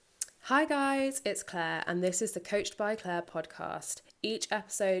Hi guys, it's Claire and this is the Coached by Claire podcast. Each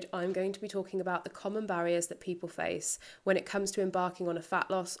episode I'm going to be talking about the common barriers that people face when it comes to embarking on a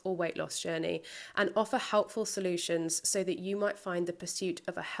fat loss or weight loss journey and offer helpful solutions so that you might find the pursuit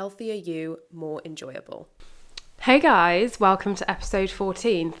of a healthier you more enjoyable. Hey guys, welcome to episode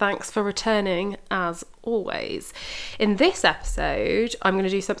 14. Thanks for returning as always. In this episode, I'm going to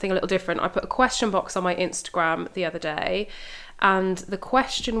do something a little different. I put a question box on my Instagram the other day and the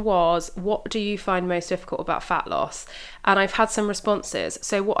question was, what do you find most difficult about fat loss? And I've had some responses.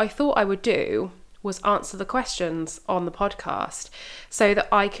 So what I thought I would do was answer the questions on the podcast so that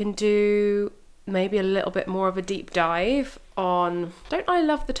I can do maybe a little bit more of a deep dive on, don't I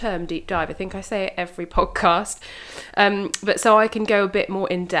love the term deep dive? I think I say it every podcast. But so I can go a bit more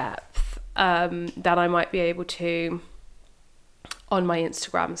in depth than I might be able to on my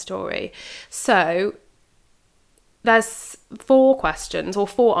Instagram story. So there's 4 questions or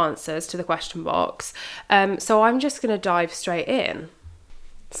 4 answers to the question box. So I'm just going to dive straight in.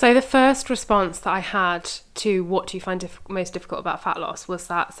 So the first response that I had to what do you find most difficult about fat loss was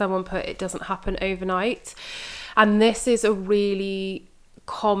that someone put it doesn't happen overnight. And this is a really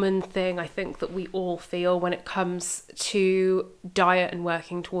common thing I think that we all feel when it comes to diet and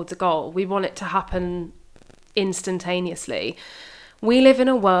working towards a goal. We want it to happen instantaneously. We live in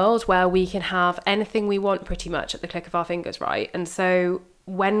a world where we can have anything we want pretty much at the click of our fingers, right? And so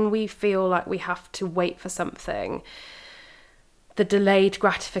when we feel like we have to wait for something, the delayed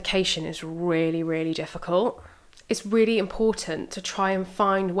gratification is really, really difficult. It's really important to try and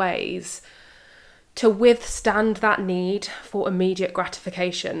find ways to withstand that need for immediate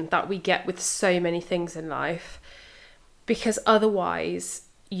gratification that we get with so many things in life, because otherwise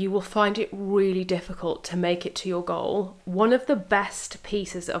you will find it really difficult to make it to your goal. One of the best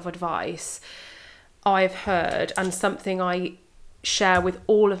pieces of advice I've heard, and something I share with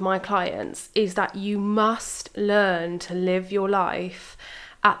all of my clients, is that you must learn to live your life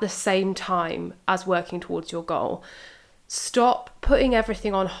at the same time as working towards your goal. Stop putting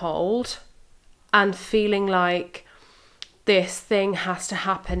everything on hold and feeling like this thing has to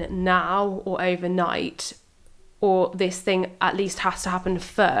happen now or overnight, or this thing at least has to happen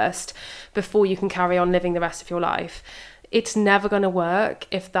first before you can carry on living the rest of your life. It's never going to work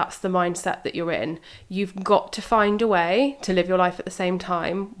if that's the mindset that you're in. You've got to find a way to live your life at the same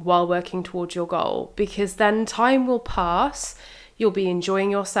time while working towards your goal, because then time will pass, you'll be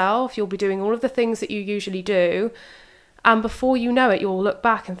enjoying yourself, you'll be doing all of the things that you usually do, and before you know it, you'll look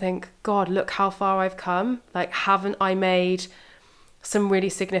back and think, God, look how far I've come. Like, haven't I made some really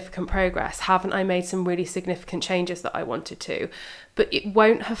significant progress? Haven't I made some really significant changes that I wanted to? But it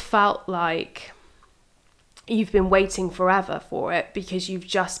won't have felt like you've been waiting forever for it, because you've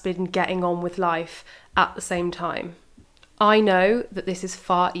just been getting on with life at the same time. I know that this is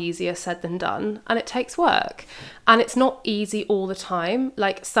far easier said than done, and it takes work, and it's not easy all the time.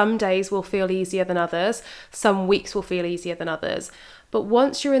 Like, some days will feel easier than others, some weeks will feel easier than others. But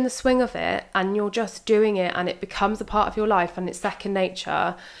once you're in the swing of it and you're just doing it and it becomes a part of your life and it's second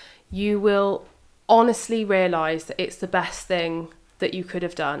nature, you will honestly realise that it's the best thing that you could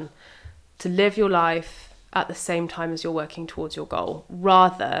have done, to live your life at the same time as you're working towards your goal,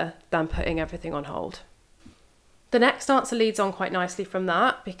 rather than putting everything on hold. The next answer leads on quite nicely from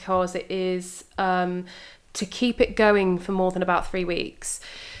that, because it is to keep it going for more than about 3 weeks.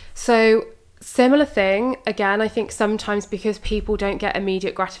 So similar thing, again, I think sometimes because people don't get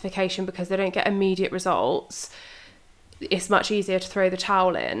immediate gratification, because they don't get immediate results, it's much easier to throw the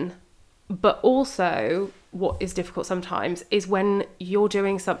towel in. But also what is difficult sometimes is when you're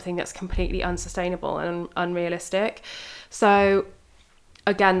doing something that's completely unsustainable and unrealistic. So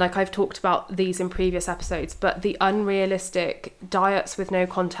again, like I've talked about these in previous episodes, but the unrealistic diets with no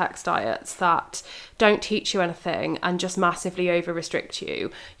context diets that don't teach you anything and just massively over restrict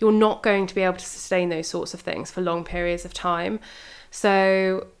you, you're not going to be able to sustain those sorts of things for long periods of time.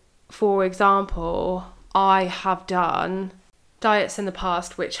 So for example, I have done diets in the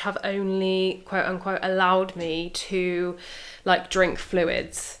past which have only quote unquote allowed me to like drink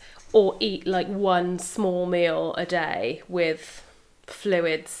fluids or eat like one small meal a day with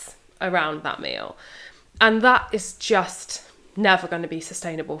fluids around that meal, and that is just never going to be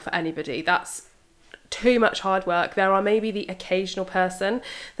sustainable for anybody. That's too much hard work. There are maybe the occasional person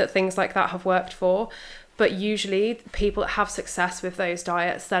that things like that have worked for, but usually people that have success with those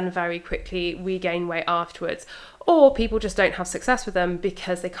diets then very quickly regain weight afterwards, or people just don't have success with them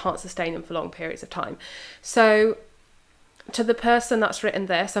because they can't sustain them for long periods of time. So to the person that's written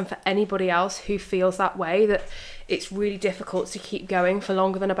this, and for anybody else who feels that way, that it's really difficult to keep going for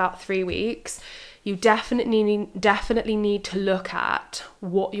longer than about 3 weeks, you definitely need to look at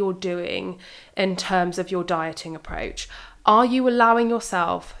what you're doing in terms of your dieting approach. Are you allowing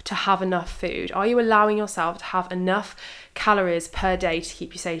yourself to have enough food? Are you allowing yourself to have enough calories per day to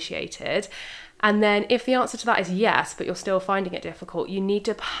keep you satiated? And then if the answer to that is yes, but you're still finding it difficult, you need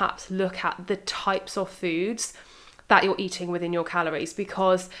to perhaps look at the types of foods that you're eating within your calories,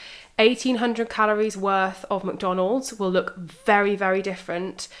 because 1,800 calories worth of McDonald's will look very, very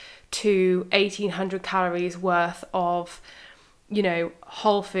different to 1,800 calories worth of,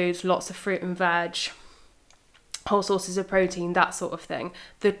 whole foods, lots of fruit and veg, whole sources of protein, that sort of thing.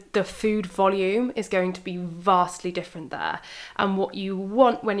 The food volume is going to be vastly different there. And what you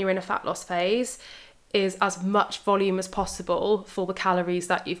want when you're in a fat loss phase is as much volume as possible for the calories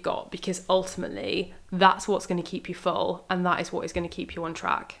that you've got, because ultimately that's what's going to keep you full, and that is what is going to keep you on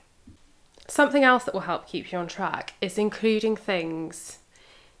track. Something else that will help keep you on track is including things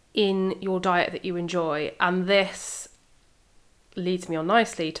in your diet that you enjoy. And this leads me on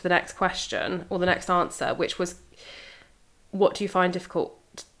nicely to the next question, or the next answer, which was, what do you find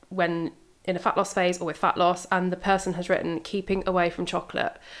difficult when in a fat loss phase or with fat loss? And the person has written, keeping away from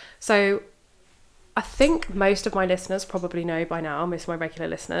chocolate. So I think most of my listeners probably know by now, most of my regular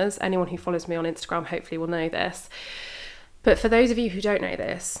listeners, anyone who follows me on Instagram hopefully will know this. But for those of you who don't know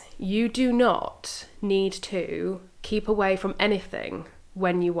this, you do not need to keep away from anything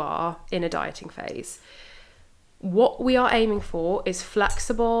when you are in a dieting phase. What we are aiming for is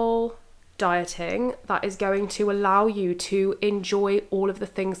flexible dieting that is going to allow you to enjoy all of the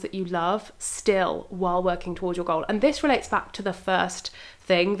things that you love still while working towards your goal. And this relates back to the first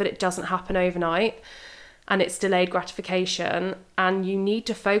thing, that it doesn't happen overnight and it's delayed gratification, and you need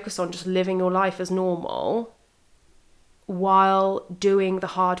to focus on just living your life as normal while doing the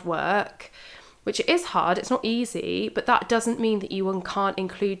hard work, which is hard, it's not easy, but that doesn't mean that you can't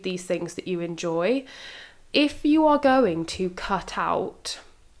include these things that you enjoy. If you are going to cut out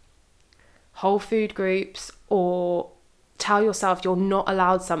whole food groups or tell yourself you're not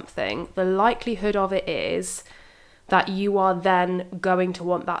allowed something, the likelihood of it is that you are then going to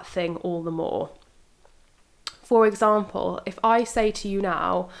want that thing all the more. For example, if I say to you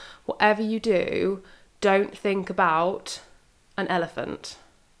now, whatever you do, don't think about an elephant,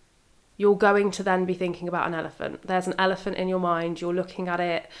 you're going to then be thinking about an elephant. There's an elephant in your mind, you're looking at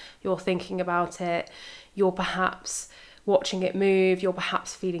it, you're thinking about it, you're perhaps watching it move, you're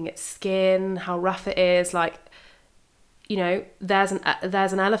perhaps feeling its skin, how rough it is, there's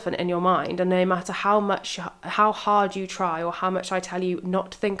an elephant in your mind, and no matter how hard you try or how much I tell you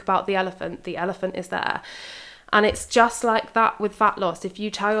not to think about the elephant is there. And it's just like that with fat loss. If you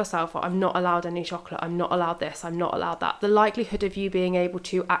tell yourself, I'm not allowed any chocolate, I'm not allowed this, I'm not allowed that, the likelihood of you being able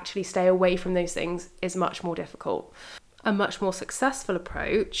to actually stay away from those things is much more difficult. A much more successful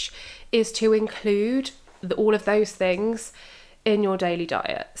approach is to include all of those things in your daily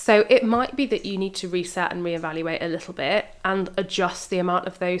diet. So it might be that you need to reset and reevaluate a little bit and adjust the amount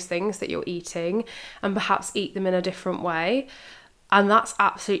of those things that you're eating and perhaps eat them in a different way. And that's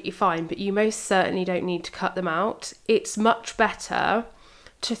absolutely fine, but you most certainly don't need to cut them out. It's much better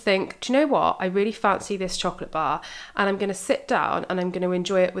to think, do you know what? I really fancy this chocolate bar, and I'm going to sit down and I'm going to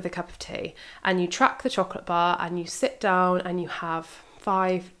enjoy it with a cup of tea. And you track the chocolate bar and you sit down and you have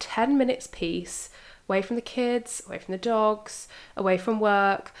 5-10 minutes peace, away from the kids, away from the dogs, away from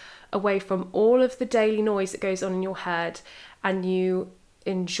work, away from all of the daily noise that goes on in your head, and you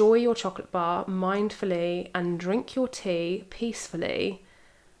enjoy your chocolate bar mindfully and drink your tea peacefully,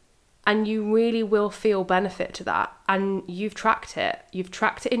 and you really will feel benefit to that. And you've tracked it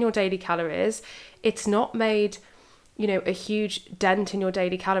in your daily calories. It's not made a huge dent in your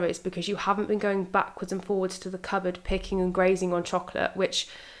daily calories because you haven't been going backwards and forwards to the cupboard picking and grazing on chocolate, which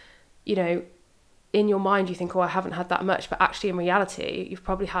in your mind you think, oh, I haven't had that much, but actually in reality you've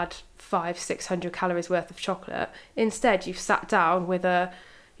probably had 500-600 calories worth of chocolate. Instead, you've sat down with a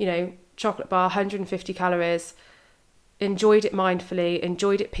chocolate bar, 150 calories, enjoyed it mindfully,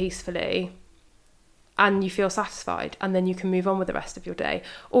 enjoyed it peacefully, and you feel satisfied, and then you can move on with the rest of your day.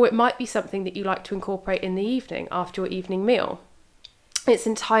 Or it might be something that you like to incorporate in the evening after your evening meal. It's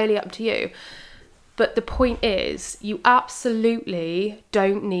entirely up to you. But the point is, you absolutely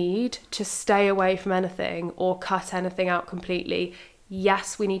don't need to stay away from anything or cut anything out completely.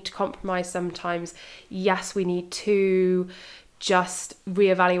 Yes, we need to compromise sometimes. Yes, we need to just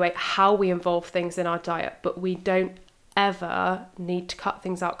reevaluate how we involve things in our diet, but we don't ever need to cut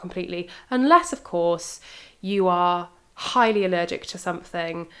things out completely, unless, of course, you are highly allergic to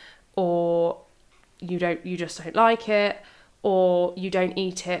something, or you just don't like it, or you don't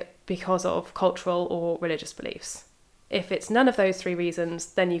eat it because of cultural or religious beliefs. If it's none of those 3 reasons,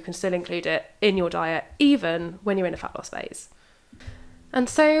 then you can still include it in your diet, even when you're in a fat loss phase. And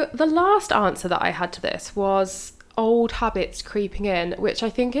so the last answer that I had to this was old habits creeping in, which I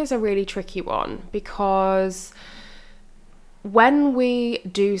think is a really tricky one, because when we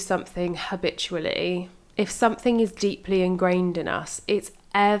do something habitually, if something is deeply ingrained in us, it's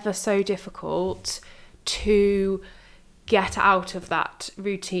ever so difficult to get out of that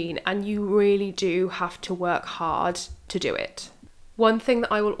routine, and you really do have to work hard to do it. One thing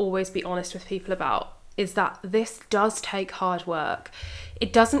that I will always be honest with people about is that this does take hard work.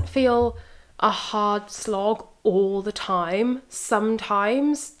 It doesn't feel a hard slog all the time.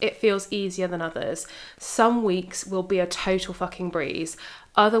 Sometimes it feels easier than others. Some weeks will be a total fucking breeze.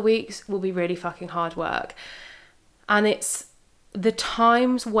 Other weeks will be really fucking hard work. And it's the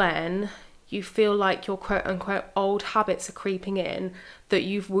times when you feel like your quote unquote old habits are creeping in that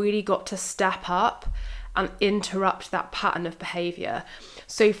you've really got to step up and interrupt that pattern of behaviour.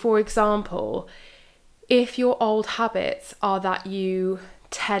 So for example, if your old habits are that you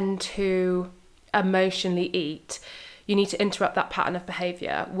tend to emotionally eat, you need to interrupt that pattern of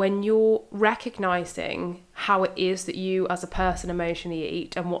behaviour. When you're recognising how it is that you as a person emotionally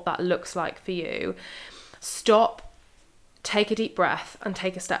eat and what that looks like for you, stop, take a deep breath and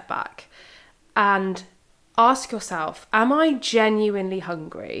take a step back and ask yourself, am I genuinely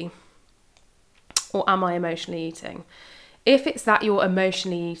hungry or am I emotionally eating? If it's that you're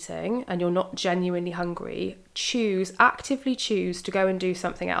emotionally eating and you're not genuinely hungry, actively choose to go and do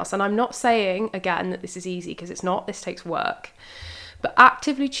something else. And I'm not saying, again, that this is easy, because it's not. This takes work. But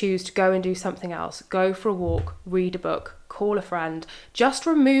actively choose to go and do something else. Go for a walk, read a book, call a friend. Just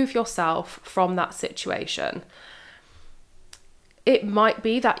remove yourself from that situation. It might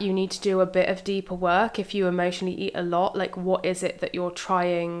be that you need to do a bit of deeper work if you emotionally eat a lot. Like, what is it that you're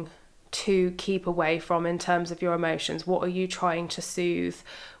trying to keep away from in terms of your emotions? What are you trying to soothe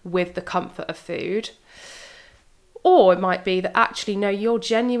with the comfort of food? Or it might be that actually, no, you're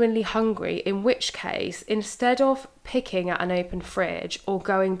genuinely hungry, in which case, instead of picking at an open fridge or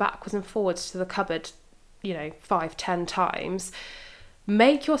going backwards and forwards to the cupboard, 5-10 times,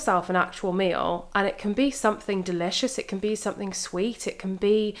 make yourself an actual meal. And it can be something delicious, it can be something sweet, it can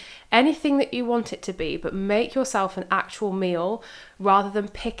be anything that you want it to be, but make yourself an actual meal rather than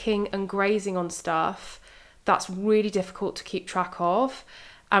picking and grazing on stuff that's really difficult to keep track of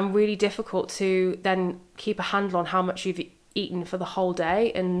and really difficult to then keep a handle on how much you've eaten for the whole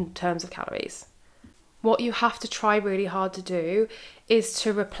day in terms of calories. What you have to try really hard to do is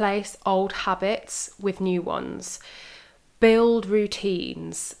to replace old habits with new ones. Build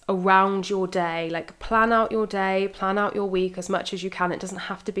routines around your day, like plan out your day, plan out your week as much as you can. It doesn't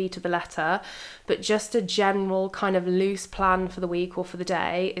have to be to the letter, but just a general kind of loose plan for the week or for the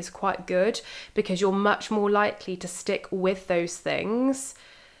day is quite good, because you're much more likely to stick with those things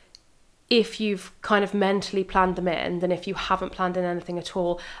if you've kind of mentally planned them in than if you haven't planned in anything at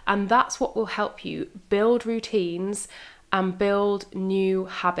all. And that's what will help you build routines and build new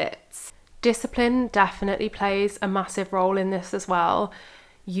habits. Discipline definitely plays a massive role in this as well.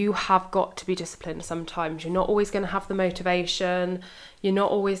 You have got to be disciplined sometimes. You're not always going to have the motivation. You're not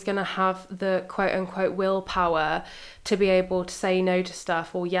always going to have the quote unquote willpower to be able to say no to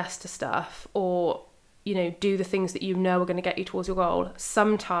stuff or yes to stuff, or, do the things that are going to get you towards your goal.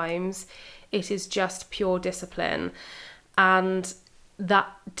 Sometimes it is just pure discipline. And that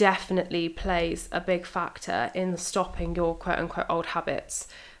definitely plays a big factor in stopping your quote unquote old habits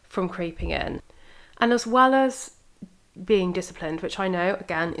from creeping in. And as well as being disciplined, which I know,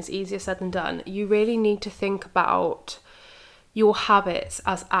 again, is easier said than done, you really need to think about your habits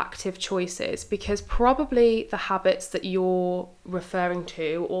as active choices, because probably the habits that you're referring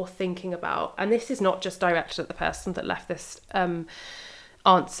to or thinking about, and this is not just directed at the person that left this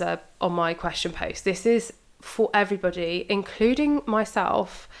answer on my question post, this is for everybody, including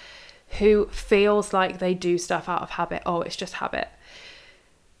myself, who feels like they do stuff out of habit. Oh, it's just habit.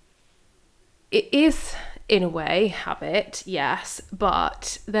 It is, in a way, habit, yes,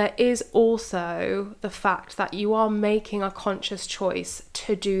 but there is also the fact that you are making a conscious choice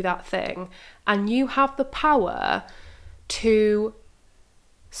to do that thing, and you have the power to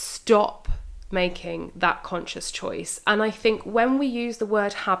stop making that conscious choice. And I think when we use the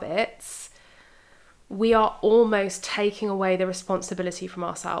word habits, we are almost taking away the responsibility from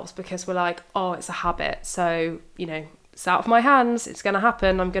ourselves, because we're like, oh, it's a habit, so, it's out of my hands, it's going to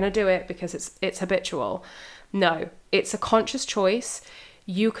happen, I'm going to do it because it's habitual. No, it's a conscious choice.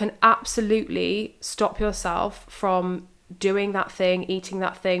 You can absolutely stop yourself from doing that thing, eating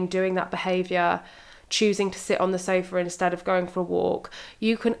that thing, doing that behaviour, choosing to sit on the sofa instead of going for a walk.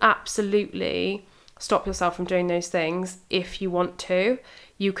 You can absolutely stop yourself from doing those things if you want to.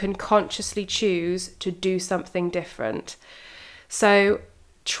 You can consciously choose to do something different. So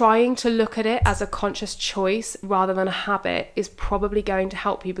trying to look at it as a conscious choice rather than a habit is probably going to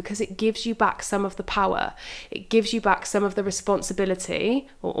help you, because it gives you back some of the power. It gives you back some of the responsibility,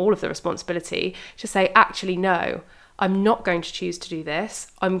 or all of the responsibility, to say, actually, no, I'm not going to choose to do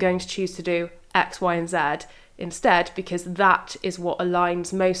this. I'm going to choose to do X, Y, and Z instead, because that is what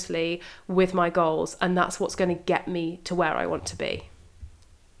aligns mostly with my goals, and that's what's going to get me to where I want to be.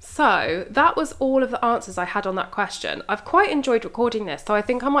 So that was all of the answers I had on that question. I've quite enjoyed recording this, so I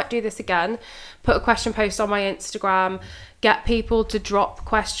think I might do this again, put a question post on my Instagram, get people to drop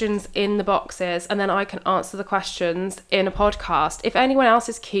questions in the boxes, and then I can answer the questions in a podcast. If anyone else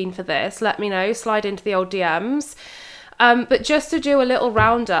is keen for this, let me know, slide into the old DMs. But just to do a little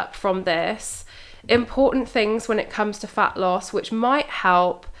roundup from this, important things when it comes to fat loss, which might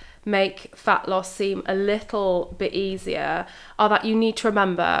help make fat loss seem a little bit easier, are that you need to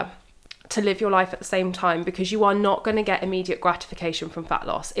remember to live your life at the same time, because you are not going to get immediate gratification from fat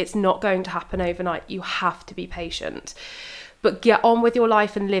loss. It's not going to happen overnight. You have to be patient, but get on with your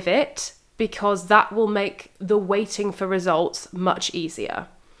life and live it, because that will make the waiting for results much easier.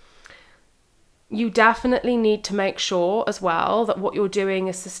 You definitely need to make sure as well that what you're doing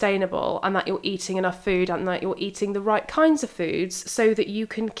is sustainable, and that you're eating enough food, and that you're eating the right kinds of foods, so that you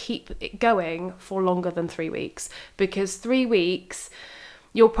can keep it going for longer than 3 weeks. Because 3 weeks,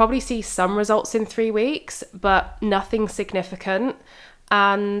 you'll probably see some results in 3 weeks, but nothing significant.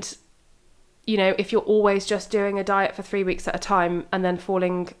 And, you know, if you're always just doing a diet for 3 weeks at a time and then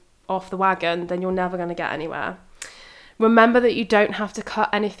falling off the wagon, then you're never going to get anywhere. Remember that you don't have to cut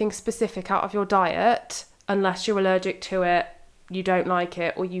anything specific out of your diet unless you're allergic to it, you don't like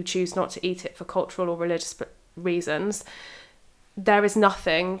it, or you choose not to eat it for cultural or religious reasons. There is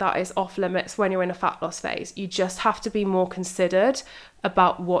nothing that is off limits when you're in a fat loss phase. You just have to be more considered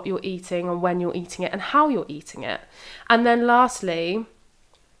about what you're eating and when you're eating it and how you're eating it. And then lastly,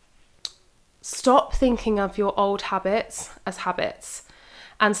 stop thinking of your old habits as habits,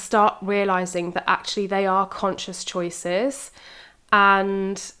 and start realizing that actually they are conscious choices,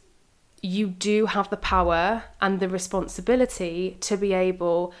 and you do have the power and the responsibility to be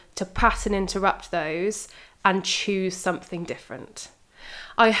able to pattern interrupt those and choose something different.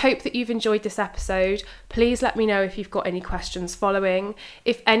 I hope that you've enjoyed this episode. Please let me know if you've got any questions following.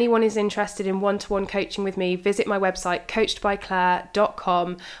 If anyone is interested in one-to-one coaching with me, visit my website,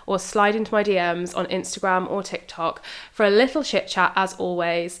 coachedbyclaire.com, or slide into my DMs on Instagram or TikTok for a little chit chat as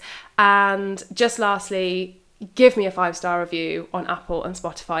always. And just lastly, give me a 5-star review on Apple and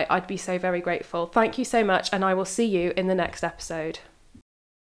Spotify. I'd be so very grateful. Thank you so much, and I will see you in the next episode.